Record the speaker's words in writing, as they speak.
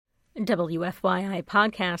WFYI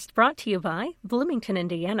podcast brought to you by Bloomington,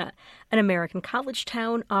 Indiana, an American college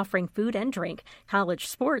town offering food and drink, college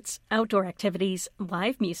sports, outdoor activities,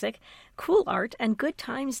 live music, cool art, and good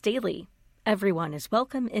times daily. Everyone is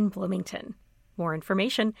welcome in Bloomington. More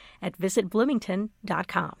information at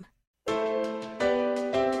visitbloomington.com.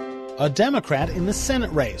 A Democrat in the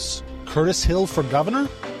Senate race, Curtis Hill for governor,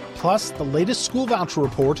 plus the latest school voucher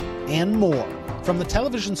report and more. From the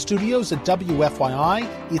television studios at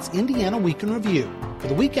WFYI, it's Indiana Week in Review for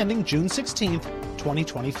the week ending June 16th,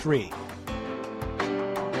 2023.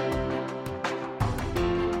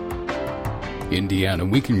 Indiana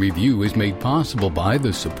Week in Review is made possible by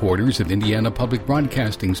the supporters of Indiana Public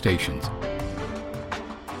Broadcasting Stations.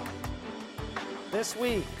 This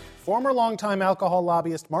week, former longtime alcohol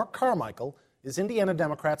lobbyist Marc Carmichael is Indiana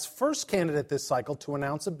Democrats' first candidate this cycle to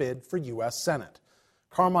announce a bid for U.S. Senate.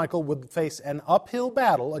 Carmichael would face an uphill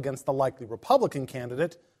battle against the likely Republican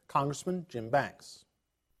candidate, Congressman Jim Banks.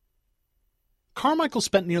 Carmichael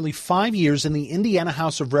spent nearly 5 years in the Indiana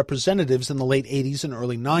House of Representatives in the late 80s and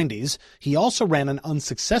early 90s. He also ran an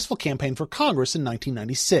unsuccessful campaign for Congress in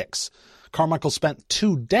 1996. Carmichael spent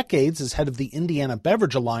 2 decades as head of the Indiana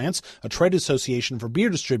Beverage Alliance, a trade association for beer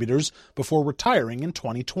distributors, before retiring in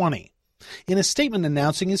 2020. In a statement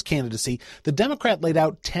announcing his candidacy, the Democrat laid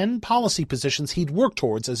out 10 policy positions he'd work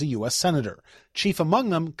towards as a U.S. Senator, chief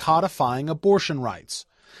among them codifying abortion rights.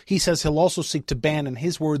 He says he'll also seek to ban, in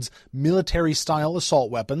his words, military-style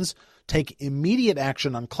assault weapons, take immediate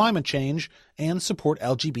action on climate change, and support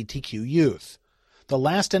LGBTQ youth. The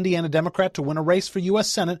last Indiana Democrat to win a race for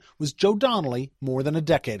U.S. Senate was Joe Donnelly more than a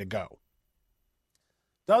decade ago.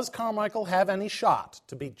 Does Carmichael have any shot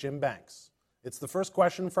to beat Jim Banks? It's the first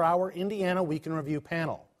question for our Indiana Week in Review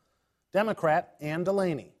panel. Democrat Ann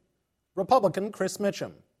Delaney, Republican Chris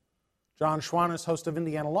Mitchum, John Schwaners, host of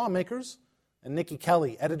Indiana Lawmakers, and Nikki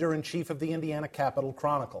Kelly, editor-in-chief of the Indiana Capitol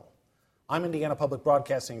Chronicle. I'm Indiana Public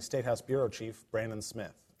Broadcasting Statehouse Bureau Chief Brandon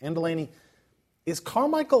Smith. Ann Delaney, is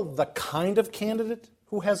Carmichael the kind of candidate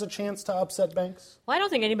who has a chance to upset Banks? Well, I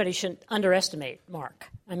don't think anybody should underestimate Mark.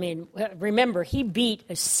 I mean, remember, he beat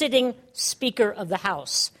a sitting Speaker of the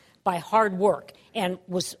House by hard work and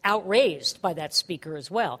was outraised by that speaker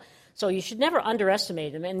as well. So you should never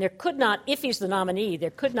underestimate him. And there could not, if he's the nominee,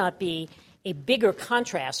 there could not be a bigger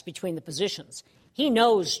contrast between the positions. He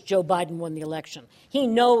knows Joe Biden won the election. He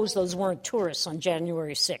knows those weren't tourists on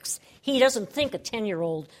January 6th. He doesn't think a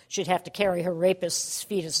 10-year-old should have to carry her rapist's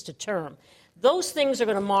fetus to term. Those things are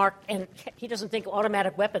going to mark, and he doesn't think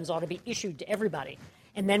automatic weapons ought to be issued to everybody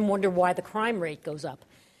and then wonder why the crime rate goes up.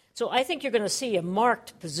 So I think you're going to see a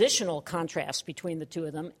marked positional contrast between the two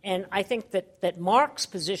of them. And I think that Mark's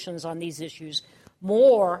positions on these issues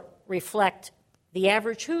more reflect the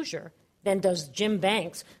average Hoosier than does Jim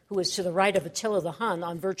Banks, who is to the right of Attila the Hun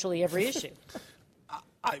on virtually every issue.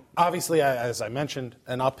 Obviously, as I mentioned,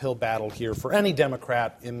 an uphill battle here for any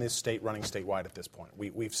Democrat in this state running statewide at this point.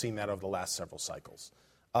 We've seen that over the last several cycles.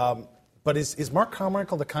 But is Marc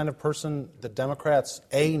Carmichael the kind of person that Democrats,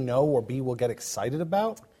 A, know, or B, will get excited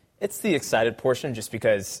about? It's the excited portion just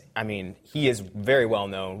because, I mean, he is very well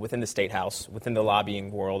known within the State House, within the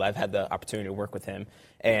lobbying world. I've had the opportunity to work with him,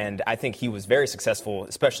 and I think he was very successful,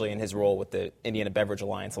 especially in his role with the Indiana Beverage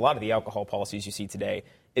Alliance. A lot of the alcohol policies you see today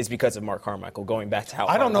is because of Marc Carmichael, going back to how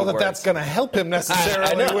I don't know that that's going to help him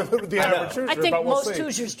necessarily with the average Hoosier. I think most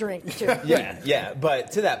Hoosiers drink, too. Yeah,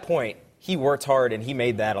 but to that point, he worked hard and he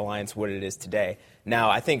made that alliance what it is today.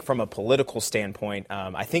 Now, I think from a political standpoint,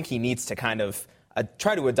 I think he needs to kind of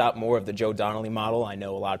try to adopt more of the Joe Donnelly model. I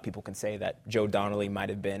know a lot of people can say that Joe Donnelly might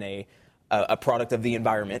have been a product of the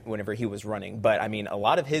environment whenever he was running. But, I mean, a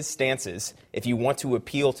lot of his stances, if you want to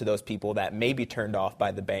appeal to those people that may be turned off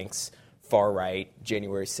by the Banks far right,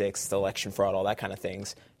 January 6th, election fraud, all that kind of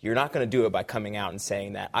things, you're not going to do it by coming out and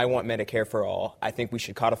saying that I want Medicare for all. I think we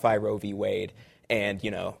should codify Roe v. Wade. And,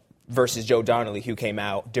 you know, versus Joe Donnelly, who came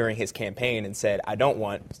out during his campaign and said, I don't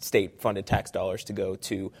want state-funded tax dollars to go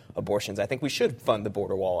to abortions. I think we should fund the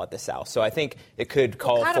border wall at the South. So I think it could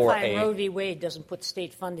call for a... Roe v. Wade doesn't put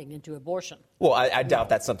state funding into abortion. Well, I doubt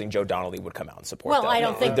that's something Joe Donnelly would come out and support. Well, I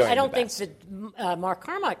don't think that Marc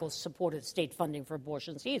Carmichael supported state funding for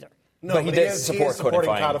abortions either. No, but he did support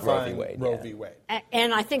codifying Roe v. Wade.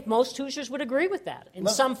 And I think most Hoosiers would agree with that in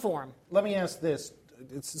some form. Let me ask this.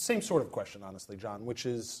 It's the same sort of question, honestly, John, which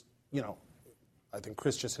is, you know, I think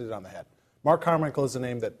Chris just hit it on the head. Marc Carmichael is a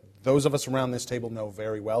name that those of us around this table know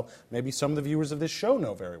very well. Maybe some of the viewers of this show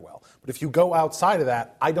know very well. But if you go outside of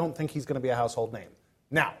that, I don't think he's going to be a household name.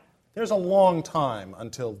 Now, there's a long time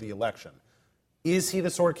until the election. Is he the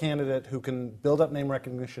sort of candidate who can build up name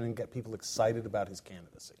recognition and get people excited about his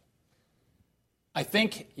candidacy? I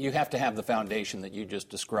think you have to have the foundation that you just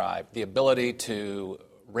described, the ability to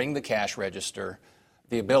ring the cash register,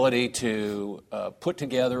 the ability to put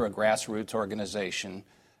together a grassroots organization,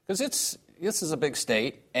 because this is a big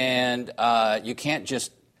state, and you can't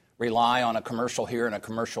just rely on a commercial here and a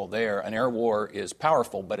commercial there. An air war is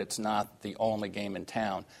powerful, but it's not the only game in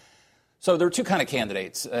town. So there are two kind of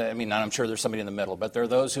candidates. I'm sure there's somebody in the middle, but there are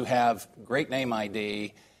those who have great name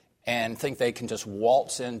ID and think they can just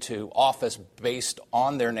waltz into office based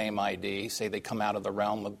on their name ID, say they come out of the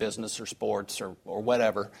realm of business or sports or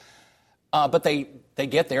whatever. But they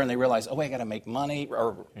get there and they realize, I got to make money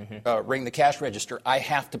or ring the cash register. I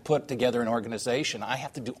have to put together an organization. I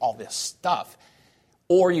have to do all this stuff.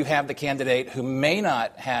 Or you have the candidate who may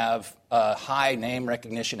not have high name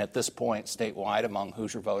recognition at this point statewide among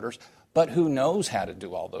Hoosier voters, but who knows how to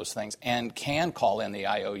do all those things and can call in the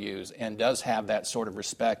IOUs and does have that sort of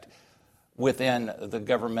respect within the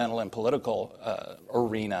governmental and political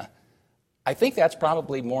arena. I think that's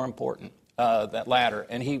probably more important, that latter,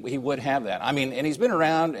 and he would have that. And he's been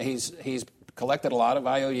around. He's collected a lot of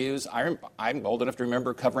IOUs. I'm old enough to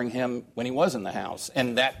remember covering him when he was in the House.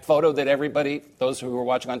 And that photo that everybody, those who were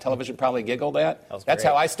watching on television, probably giggled at, that's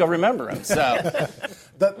how I still remember him. So,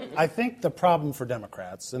 I think the problem for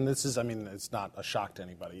Democrats, and this is, it's not a shock to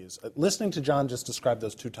anybody, is listening to John just describe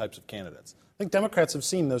those two types of candidates. I think Democrats have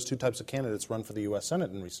seen those two types of candidates run for the U.S.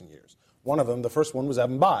 Senate in recent years. One of them, the first one, was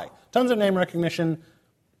Evan Bayh. Tons of name recognition,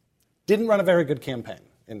 didn't run a very good campaign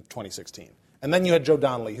in 2016. And then you had Joe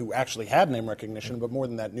Donnelly, who actually had name recognition, but more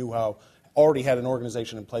than that, already had an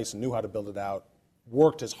organization in place and knew how to build it out,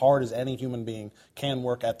 worked as hard as any human being can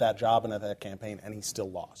work at that job and at that campaign, and he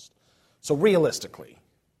still lost. So realistically,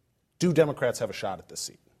 do Democrats have a shot at this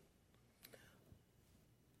seat?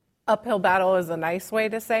 Uphill battle is a nice way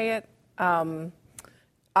to say it.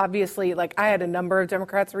 Obviously, I had a number of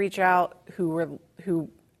Democrats reach out who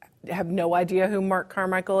have no idea who Marc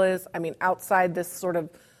Carmichael is. Outside this sort of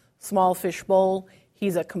small fishbowl,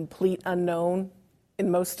 he's a complete unknown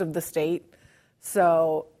in most of the state.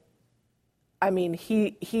 So,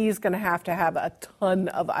 he's going to have a ton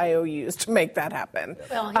of IOUs to make that happen.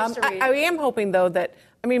 Well, I am hoping, though, that,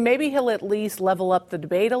 maybe he'll at least level up the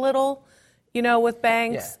debate a little, with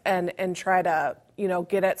banks and try to,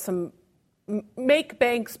 get at make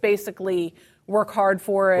banks basically work hard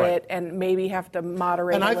for it and maybe have to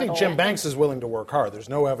moderate and I think Jim Banks is willing to work hard. There's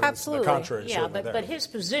no evidence to the contrary. Yeah, but his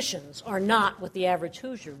positions are not what the average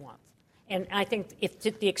Hoosier wants. And I think if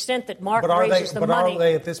to the extent that Mark raises the money... But are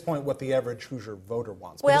they at this point what the average Hoosier voter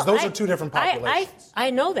wants? Because those are two different populations. I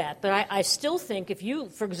know that, but I still think if you,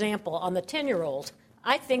 for example, on the 10-year-old,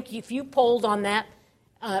 I think if you polled on that,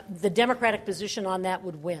 the Democratic position on that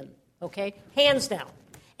would win, okay? Hands down.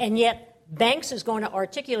 And yet... Banks is going to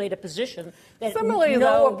articulate a position that similarly, no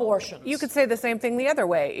though, abortions. You could say the same thing the other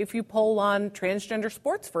way. If you poll on transgender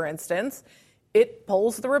sports, for instance, it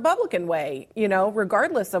polls the Republican way,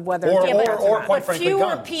 regardless of whether or quite frankly, fewer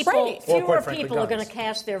guns. people are going to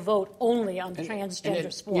cast their vote only on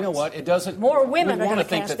transgender sports. You know what? It doesn't. More women are going to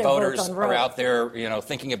think that voters are out there,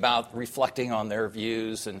 thinking about reflecting on their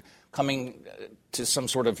views and coming to some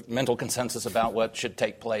sort of mental consensus about what should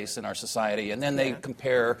take place in our society, and then they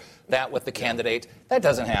compare that with the candidate. That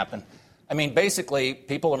doesn't happen. Basically,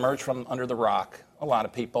 people emerge from under the rock, a lot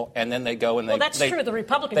of people, and then they go and that's true. The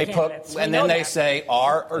Republican candidates, and then they say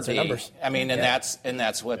R or D. Numbers.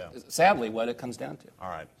 That's what, sadly, what it comes down to. All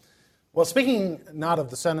right. Well, speaking not of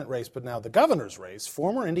the Senate race, but now the governor's race,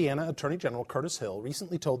 former Indiana Attorney General Curtis Hill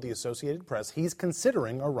recently told the Associated Press he's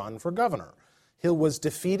considering a run for governor. Hill was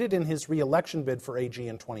defeated in his re-election bid for AG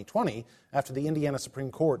in 2020 after the Indiana Supreme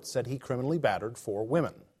Court said he criminally battered 4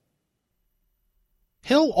 women.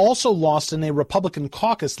 Hill also lost in a Republican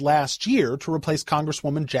caucus last year to replace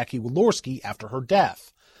Congresswoman Jackie Walorski after her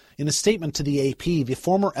death. In a statement to the AP, the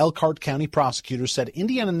former Elkhart County prosecutor said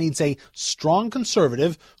Indiana needs a strong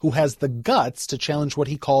conservative who has the guts to challenge what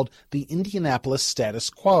he called the Indianapolis status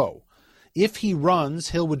quo. If he runs,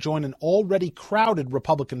 Hill would join an already crowded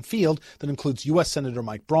Republican field that includes U.S. Senator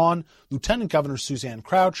Mike Braun, Lieutenant Governor Suzanne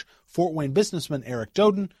Crouch, Fort Wayne businessman Eric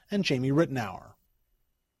Doden, and Jamie Rittenauer.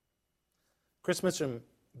 Chris Mitchum,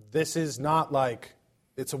 this is not like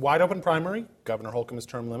it's a wide-open primary. Governor Holcomb is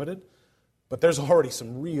term limited. But there's already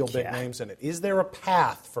some real big names in it. Is there a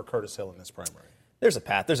path for Curtis Hill in this primary? There's a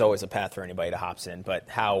path. There's always a path for anybody to hops in, but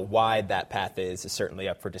how wide that path is certainly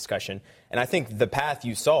up for discussion. And I think the path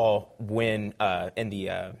you saw when in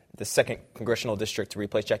the 2nd Congressional District to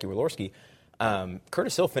replace Jackie Walorski,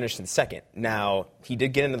 Curtis Hill finished in 2nd. Now, he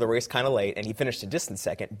did get into the race kind of late, and he finished a distant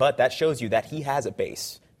 2nd, but that shows you that he has a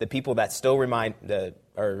base. The people that still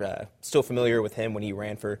are still familiar with him when he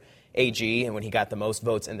ran for AG and when he got the most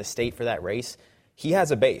votes in the state for that race, he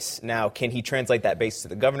has a base. Now, can he translate that base to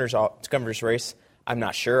the governor's race? I'm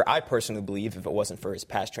not sure. I personally believe if it wasn't for his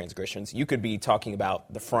past transgressions, you could be talking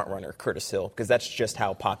about the front runner, Curtis Hill, because that's just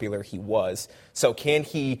how popular he was. So can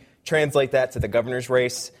he translate that to the governor's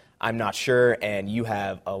race? I'm not sure. And you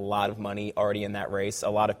have a lot of money already in that race,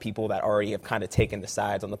 a lot of people that already have kind of taken the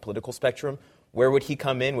sides on the political spectrum. Where would he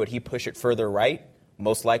come in? Would he push it further right?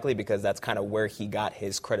 Most likely, because that's kind of where he got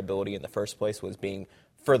his credibility in the first place, was being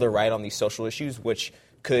further right on these social issues, which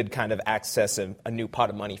could kind of access a new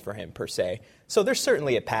pot of money for him, per se. So there's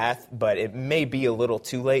certainly a path, but it may be a little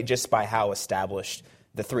too late just by how established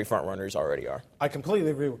the three frontrunners already are. I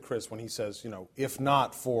completely agree with Chris when he says, if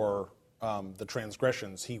not for the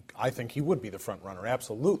transgressions, I think he would be the front runner,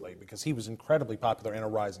 absolutely, because he was incredibly popular and a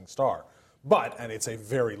rising star. But, and it's a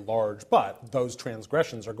very large but, those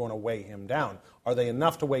transgressions are going to weigh him down. Are they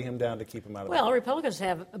enough to weigh him down to keep him out of Well, Republicans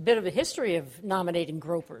have a bit of a history of nominating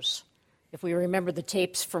gropers. If we remember the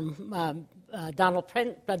tapes from Donald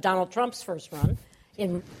Trump's first run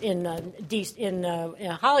in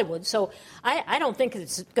Hollywood. So I don't think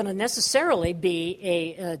it's going to necessarily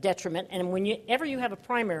be a detriment. And whenever you have a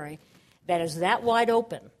primary that is that wide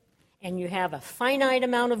open and you have a finite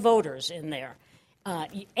amount of voters in there,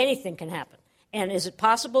 anything can happen. And is it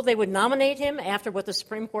possible they would nominate him after what the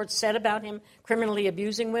Supreme Court said about him criminally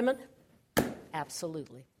abusing women?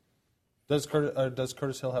 Absolutely. Does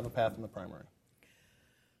Curtis Hill have a path in the primary?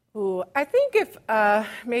 Ooh, I think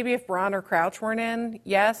maybe if Ron or Crouch weren't in,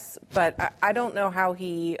 yes, but I don't know how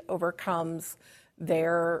he overcomes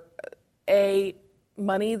their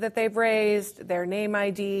money that they've raised, their name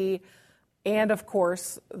ID, and of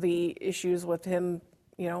course the issues with him,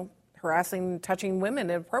 harassing, touching women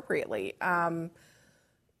inappropriately.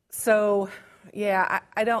 So, yeah,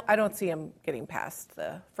 I don't see him getting past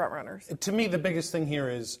the front runners. To me, the biggest thing here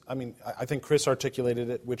is, I think Chris articulated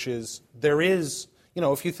it, which is there is,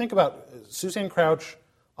 if you think about Suzanne Crouch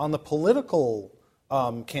on the political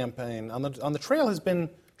campaign, on the trail, has been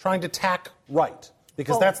trying to tack right.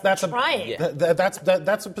 Because that's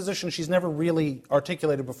a position she's never really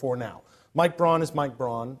articulated before now. Mike Braun is Mike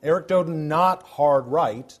Braun. Eric Doden, not hard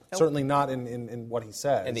right, certainly not in what he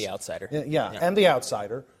says. And the outsider. Yeah, and the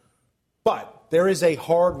outsider. But there is a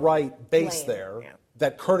hard right base there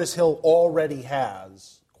that Curtis Hill already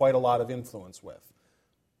has quite a lot of influence with.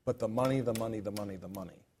 But the money.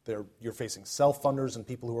 You're facing self-funders and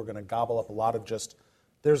people who are going to gobble up a lot of just...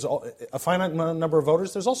 There's a finite number of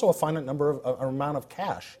voters. There's also a finite amount of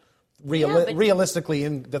cash. Realistically,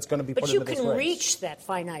 that's going to be put into this race. But you can reach that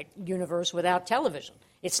finite universe without television.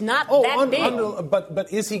 It's not that big.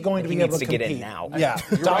 But is he going to be able to compete? Get in now. Yeah,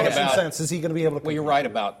 dollars and cents. Is he going to be able to compete? Well, you're right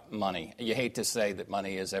about money. You hate to say that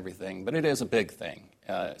money is everything, but it is a big thing,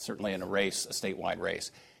 certainly in a race, a statewide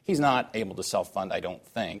race. He's not able to self-fund, I don't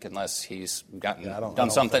think, unless he's done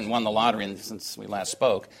something, won the lottery since we last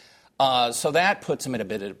spoke. So that puts him at a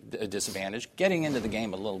bit of a disadvantage. Getting into the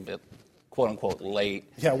game a little bit, quote-unquote,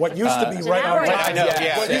 late. Yeah, what used to be right on time. I know,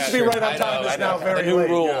 What used to be right on time is now very new late.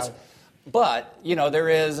 rules. Yeah. But, there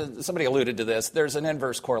is, somebody alluded to this, there's an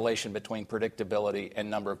inverse correlation between predictability and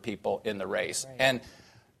number of people in the race. Right. And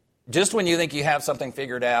just when you think you have something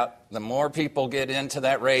figured out, the more people get into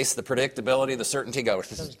that race, the predictability, the certainty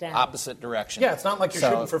goes down. opposite direction. Yeah, it's not like you're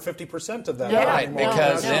shooting for 50% of that. Right,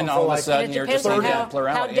 because then all of a sudden you're just looking at How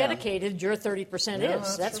plurality. dedicated your 30%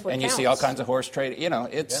 is. That's what and counts. You see all kinds of horse trading.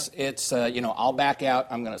 It's I'll back out.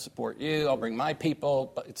 I'm going to support you. I'll bring my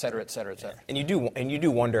people, et cetera, et cetera, et cetera. And you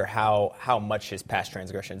do wonder how much his past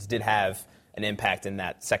transgressions did have an impact in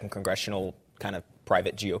that second congressional kind of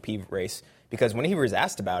private GOP race. Because when he was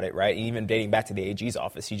asked about it, right, even dating back to the AG's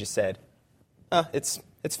office, he just said, it's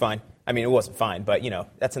fine. I mean, it wasn't fine, but,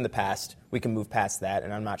 that's in the past. We can move past that.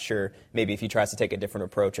 And I'm not sure maybe if he tries to take a different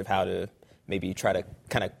approach of how to maybe try to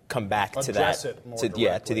kind of come back to that.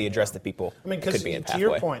 To the address that people could be in pathway. To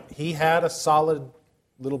your point, he had a solid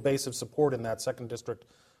little base of support in that 2nd District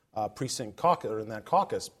precinct caucus, or in that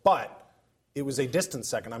caucus, but it was a distant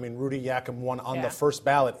second. I mean, Rudy Yakim won on the first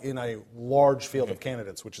ballot in a large field of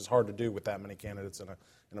candidates, which is hard to do with that many candidates in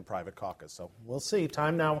a private caucus. So we'll see.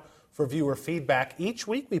 Time now for viewer feedback. Each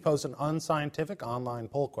week we post an unscientific online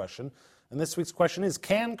poll question. And this week's question is,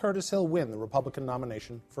 can Curtis Hill win the Republican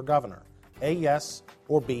nomination for governor? A, yes,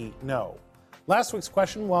 or B, no. Last week's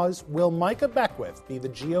question was, will Micah Beckwith be the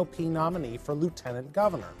GOP nominee for lieutenant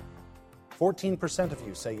governor? 14% of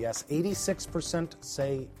you say yes, 86%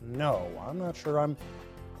 say no. I'm not sure I'm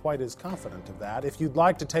quite as confident of that. If you'd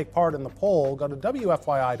like to take part in the poll, go to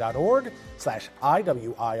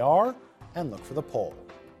WFYI.org/IWIR and look for the poll.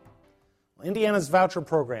 Indiana's voucher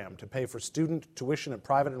program to pay for student tuition at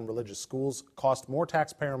private and religious schools cost more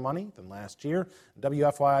taxpayer money than last year.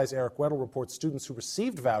 WFYI's Eric Weddle reports students who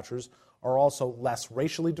received vouchers are also less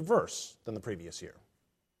racially diverse than the previous year.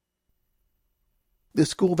 The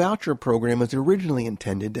school voucher program was originally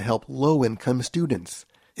intended to help low-income students.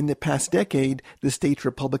 In the past decade, the state's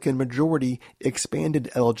Republican majority expanded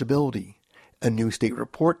eligibility. A new state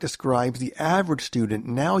report describes the average student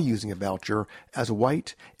now using a voucher as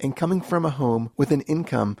white and coming from a home with an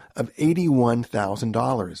income of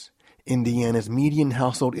 $81,000. Indiana's median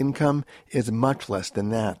household income is much less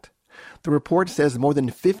than that. The report says more than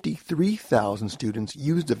 53,000 students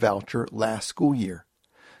used a voucher last school year.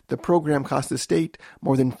 The program cost the state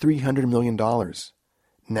more than $300 million.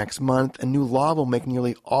 Next month, a new law will make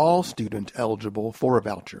nearly all students eligible for a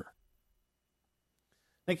voucher.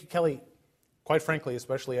 Nikki Kelly, quite frankly,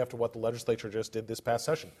 especially after what the legislature just did this past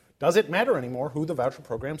session, does it matter anymore who the voucher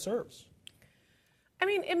program serves? I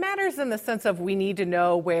mean, it matters in the sense of we need to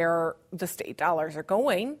know where the state dollars are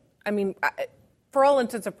going. I mean, for all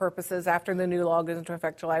intents and purposes, after the new law goes into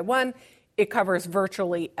effect July 1, it covers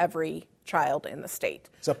virtually every child in the state.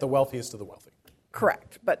 Except the wealthiest of the wealthy.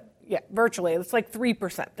 Correct. But, yeah, virtually. It's like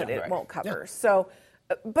 3% that it won't cover. Yeah. So,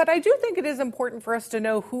 but I do think it is important for us to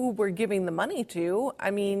know who we're giving the money to.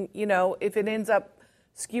 I mean, you know, if it ends up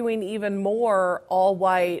skewing even more all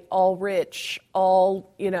white, all rich,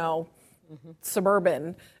 all, you know,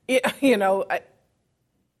 suburban, you know,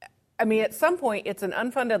 I mean, at some point, it's an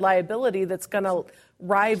unfunded liability that's going to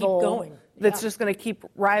rival. Keep going. That's just going to keep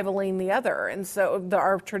rivaling the other, and so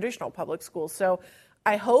our traditional public schools. So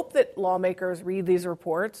I hope that lawmakers read these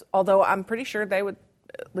reports, although I'm pretty sure they would,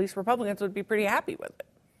 at least Republicans, would be pretty happy with it.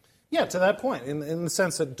 Yeah, to that point, in the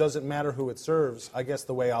sense that it doesn't matter who it serves, I guess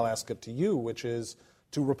the way I'll ask it to you, which is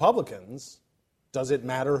to Republicans, does it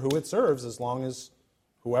matter who it serves as long as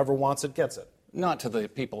whoever wants it gets it? Not to the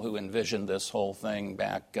people who envisioned this whole thing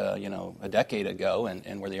back, a decade ago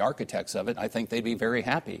and were the architects of it. I think they'd be very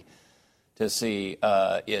happy to see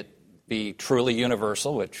it be truly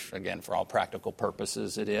universal, which, again, for all practical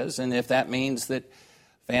purposes it is. And if that means that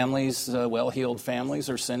families, well-heeled families,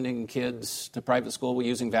 are sending kids to private school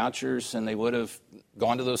using vouchers and they would have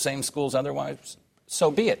gone to those same schools otherwise, so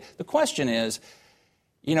be it. The question is,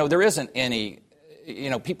 there isn't any...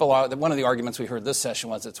 people are, one of the arguments we heard this session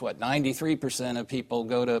was 93% of people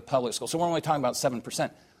go to public school. So we're only talking about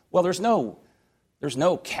 7%. Well, there's no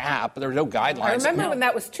cap, there's no guidelines. I remember when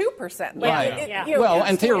that was 2%. Right.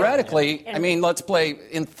 And theoretically, let's play,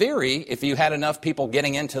 in theory, if you had enough people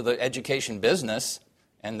getting into the education business,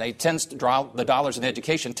 and they tend to draw the dollars in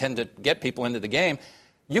education tend to get people into the game,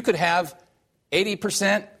 you could have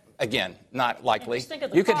 80%. Again, not likely.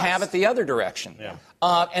 You could have it the other direction. Yeah.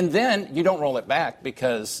 And then you don't roll it back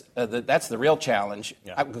because that's the real challenge.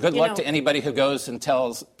 Yeah. Good luck to anybody who goes and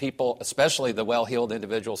tells people, especially the well-heeled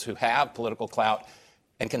individuals who have political clout,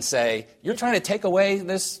 and can say, you're trying to take away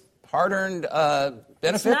this hard-earned benefit.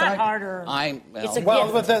 It's not hard-earned. It's a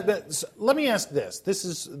gift. Let me ask this.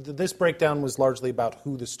 This breakdown was largely about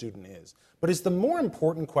who the student is. But is the more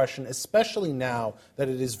important question, especially now that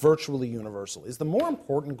it is virtually universal, is the more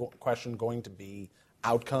important question going to be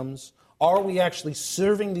outcomes? Are we actually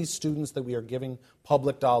serving these students that we are giving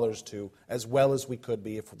public dollars to as well as we could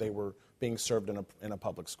be if they were being served in a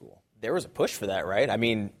public school? There was a push for that, right? I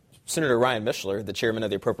mean, Senator Ryan Mishler, the chairman of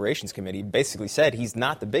the Appropriations Committee, basically said he's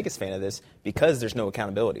not the biggest fan of this because there's no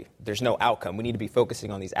accountability. There's no outcome. We need to be focusing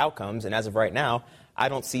on these outcomes. And as of right now, I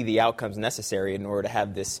don't see the outcomes necessary in order to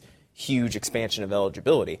have this huge expansion of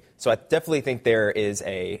eligibility. So I definitely think there is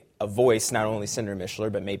a voice, not only Senator Mishler,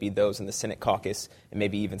 but maybe those in the Senate caucus and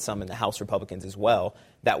maybe even some in the House Republicans as well,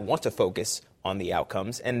 that want to focus on the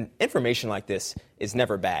outcomes. And information like this is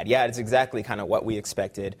never bad. Yeah, it's exactly kind of what we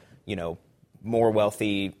expected, more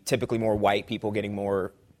wealthy, typically more white people getting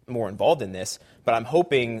more involved in this. But I'm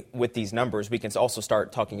hoping with these numbers, we can also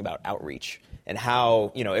start talking about outreach and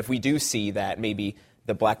how, if we do see that maybe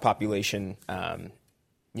the black population,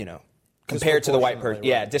 compared to the white person,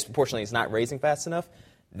 disproportionately is not raising fast enough.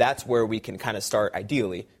 That's where we can kind of start,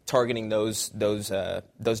 ideally, targeting those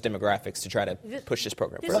demographics to try to push this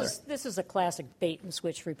program further. This is a classic bait and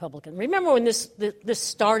switch Republican. Remember when this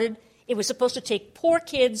started? It was supposed to take poor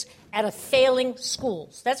kids out of failing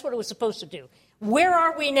schools. That's what it was supposed to do. Where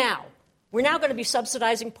are we now? We're now going to be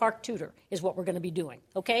subsidizing Park Tutor, is what we're going to be doing.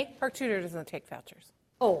 Okay? Park Tutor doesn't take vouchers.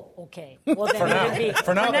 Oh, okay. Well, then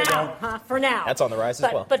for now. For now. That's on the rise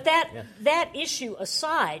as well. But that issue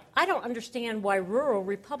aside, I don't understand why rural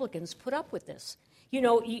Republicans put up with this. You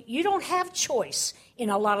don't have choice in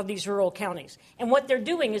a lot of these rural counties. And what they're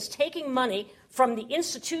doing is taking money from the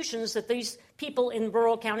institutions that these people in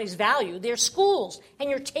rural counties value, their schools, and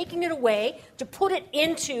you're taking it away to put it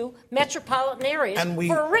into metropolitan areas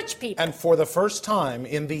for rich people. And for the first time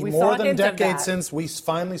in the more than decade since, we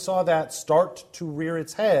finally saw that start to rear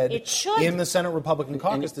its head in the Senate Republican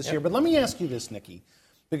caucus this year. But let me ask you this, Nikki,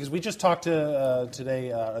 because we just talked to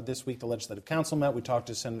this week, the Legislative Council met. We talked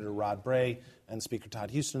to Senator Rod Bray and Speaker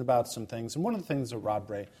Todd Houston about some things. And one of the things that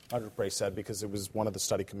Roger Bray said, because it was one of the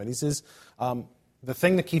study committees, is the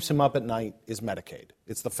thing that keeps him up at night is Medicaid.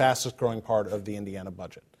 It's the fastest growing part of the Indiana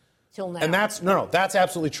budget. Till now. And that's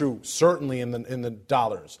absolutely true, certainly in the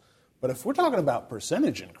dollars. But if we're talking about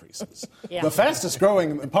percentage increases, the fastest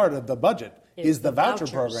growing part of the budget is the voucher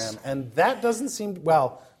program. And that doesn't seem,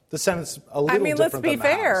 the Senate's a little different let's be than the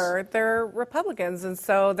fair. House. They're Republicans, and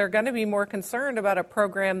so they're going to be more concerned about a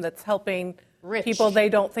program that's helping rich people they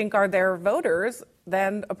don't think are their voters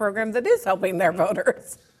than a program that is helping their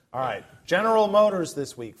voters. All right. General Motors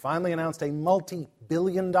this week finally announced a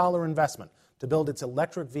multi-billion-dollar investment to build its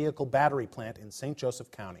electric vehicle battery plant in St.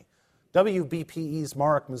 Joseph County. WBPE's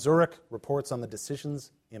Marc Carmichael reports on the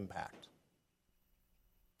decision's impact.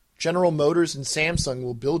 General Motors and Samsung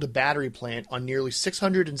will build a battery plant on nearly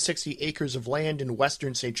 660 acres of land in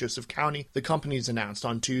western St. Joseph County, the companies announced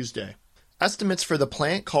on Tuesday. Estimates for the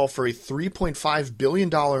plant call for a $3.5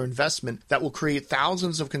 billion investment that will create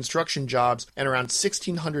thousands of construction jobs and around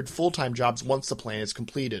 1,600 full-time jobs once the plant is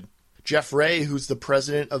completed. Jeff Ray, who's the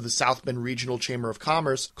president of the South Bend Regional Chamber of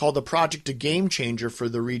Commerce, called the project a game changer for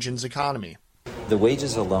the region's economy. The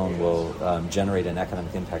wages alone will generate an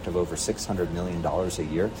economic impact of over $600 million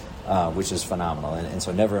a year, which is phenomenal. And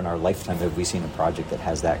so never in our lifetime have we seen a project that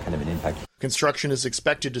has that kind of an impact. Construction is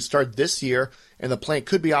expected to start this year, and the plant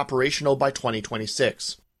could be operational by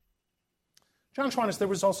 2026. John Schwanitz, there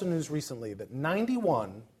was also news recently that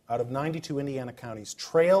 91 out of 92 Indiana counties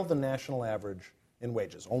trail the national average in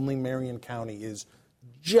wages. Only Marion County is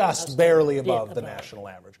just barely above the national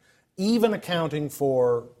average. Even accounting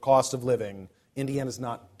for cost of living, Indiana's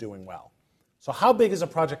not doing well. So how big is a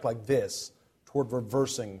project like this toward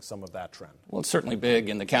reversing some of that trend? Well, it's certainly big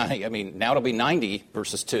in the county. I mean, now it'll be 90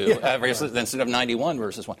 versus 2 instead of 91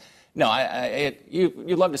 versus 1. No,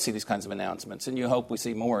 you love to see these kinds of announcements, and you hope we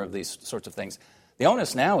see more of these sorts of things. The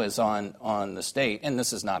onus now is on the state, and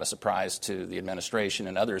this is not a surprise to the administration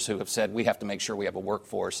and others who have said we have to make sure we have a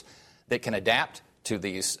workforce that can adapt to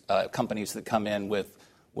these companies that come in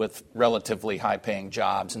with relatively high-paying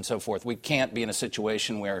jobs and so forth. We can't be in a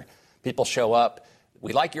situation where people show up,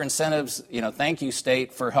 we like your incentives, thank you,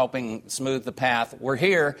 state, for helping smooth the path. We're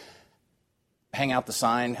here, hang out the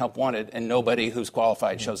sign, help wanted, and nobody who's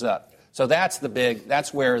qualified shows up. So that's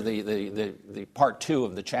where the part two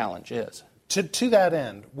of the challenge is. To that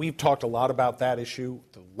end, we've talked a lot about that issue.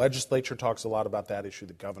 The legislature talks a lot about that issue.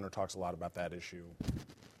 The governor talks a lot about that issue.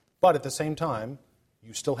 But at the same time,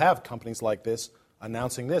 you still have companies like this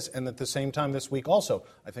announcing this. And at the same time this week also,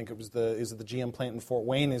 I think it was the GM plant in Fort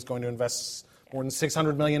Wayne is going to invest more than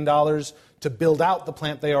 $600 million to build out the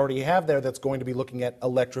plant they already have there that's going to be looking at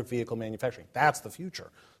electric vehicle manufacturing. That's the future.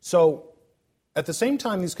 So at the same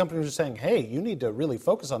time, these companies are saying, hey, you need to really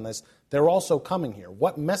focus on this. They're also coming here.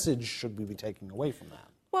 What message should we be taking away from that?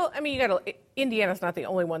 Well, I mean, Indiana's not the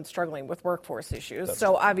only one struggling with workforce issues. That's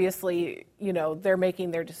so obviously, they're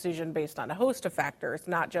making their decision based on a host of factors,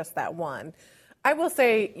 not just that one. I will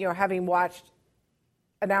say, having watched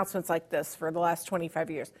announcements like this for the last 25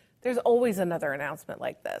 years, there's always another announcement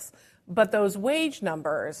like this. But those wage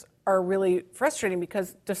numbers are really frustrating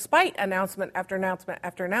because despite announcement after announcement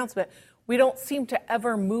after announcement, we don't seem to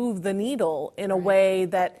ever move the needle in a way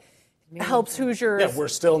that helps Hoosiers we're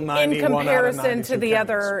still 91 in comparison out of 92 to the counties,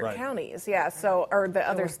 other counties, or the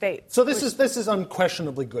other states. So this is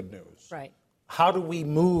unquestionably good news. Right. How do we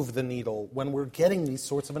move the needle when we're getting these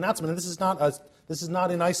sorts of announcements? And this is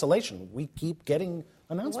not in isolation. We keep getting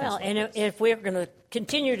announcements. Well, like and this. if we're going to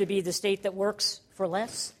continue to be the state that works for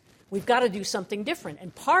less, we've got to do something different.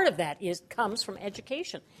 And part of that comes from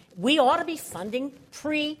education. We ought to be funding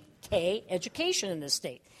pre-K education in this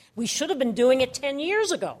state. We should have been doing it 10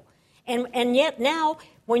 years ago. And yet now,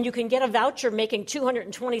 when you can get a voucher making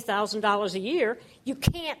 $220,000 a year, you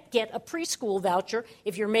can't get a preschool voucher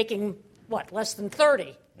if you're making, less than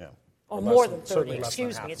 30? Yeah. Or more than 30,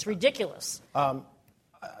 excuse me. It's ridiculous.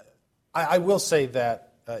 I will say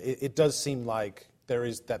that it does seem like there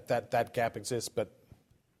is that gap exists, but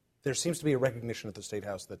there seems to be a recognition at the State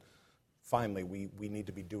House that finally we need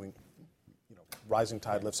to be doing, rising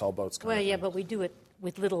tide lifts all boats. Well, yeah, but we do it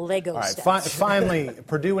with little Lego All right, steps. finally,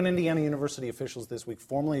 Purdue and Indiana University officials this week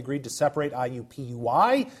formally agreed to separate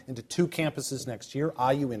IU-PUI into 2 campuses next year,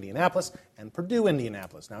 IU Indianapolis and Purdue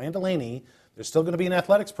Indianapolis. Now, Ann Delaney, there's still going to be an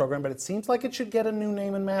athletics program, but it seems like it should get a new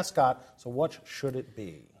name and mascot. So what should it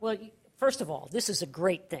be? Well, first of all, this is a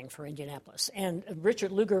great thing for Indianapolis. And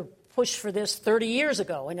Richard Lugar pushed for this 30 years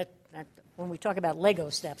ago. And when we talk about Lego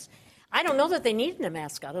steps, I don't know that they needed a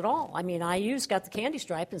mascot at all. I mean, IU's got the candy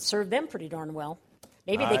stripe and served them pretty darn well.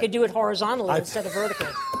 Maybe they could do it horizontally instead of vertically.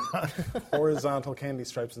 Horizontal candy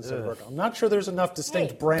stripes instead of vertical. I'm not sure there's enough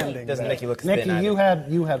distinct branding. Doesn't make you look Nikki, thin. you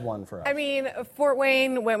had one for us. I mean, Fort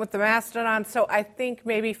Wayne went with the mastodon, so I think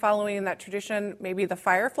maybe following that tradition, maybe the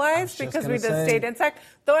fireflies, because we did state insect.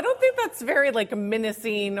 Though I don't think that's very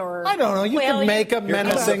menacing or. I don't know. You can make a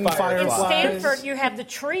menacing firefly. In Stanford, you have the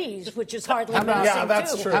trees, which is hardly menacing. Yeah,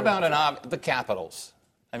 that's true. How about the Capitals?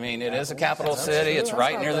 I mean, it is a capital city. It's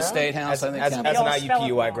right near the State House. As an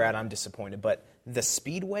IU-PUI grad, I'm disappointed, but the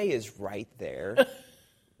Speedway is right there.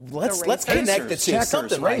 Let's connect the two.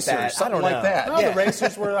 Something like that. Something like that. No, the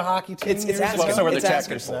Racers were a hockey team. So were the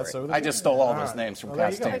Checkers. I just stole all those names from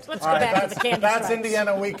past teams. Let's go back to the candy That's stripes.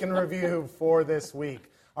 Indiana Week in Review for this week.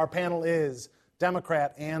 Our panel is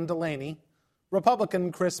Democrat Ann Delaney,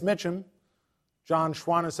 Republican Chris Mitchum, John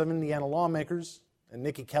Schwannis of Indiana Lawmakers, and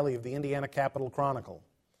Nikki Kelly of the Indiana Capitol Chronicle.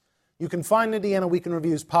 You can find Indiana Week in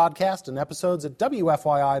Review's podcast and episodes at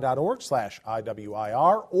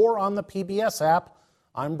wfyi.org/IWIR or on the PBS app.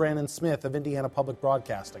 I'm Brandon Smith of Indiana Public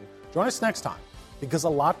Broadcasting. Join us next time, because a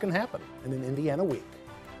lot can happen in an Indiana week.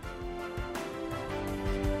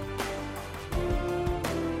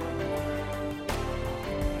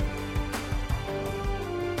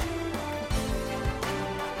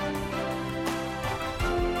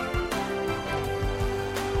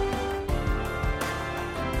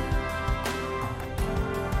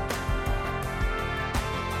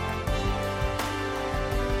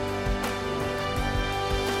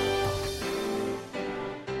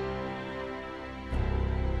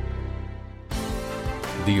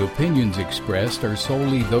 The opinions expressed are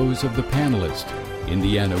solely those of the panelists.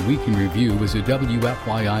 Indiana Week in Review is a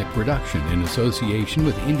WFYI production in association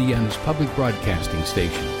with Indiana's public broadcasting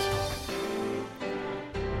stations.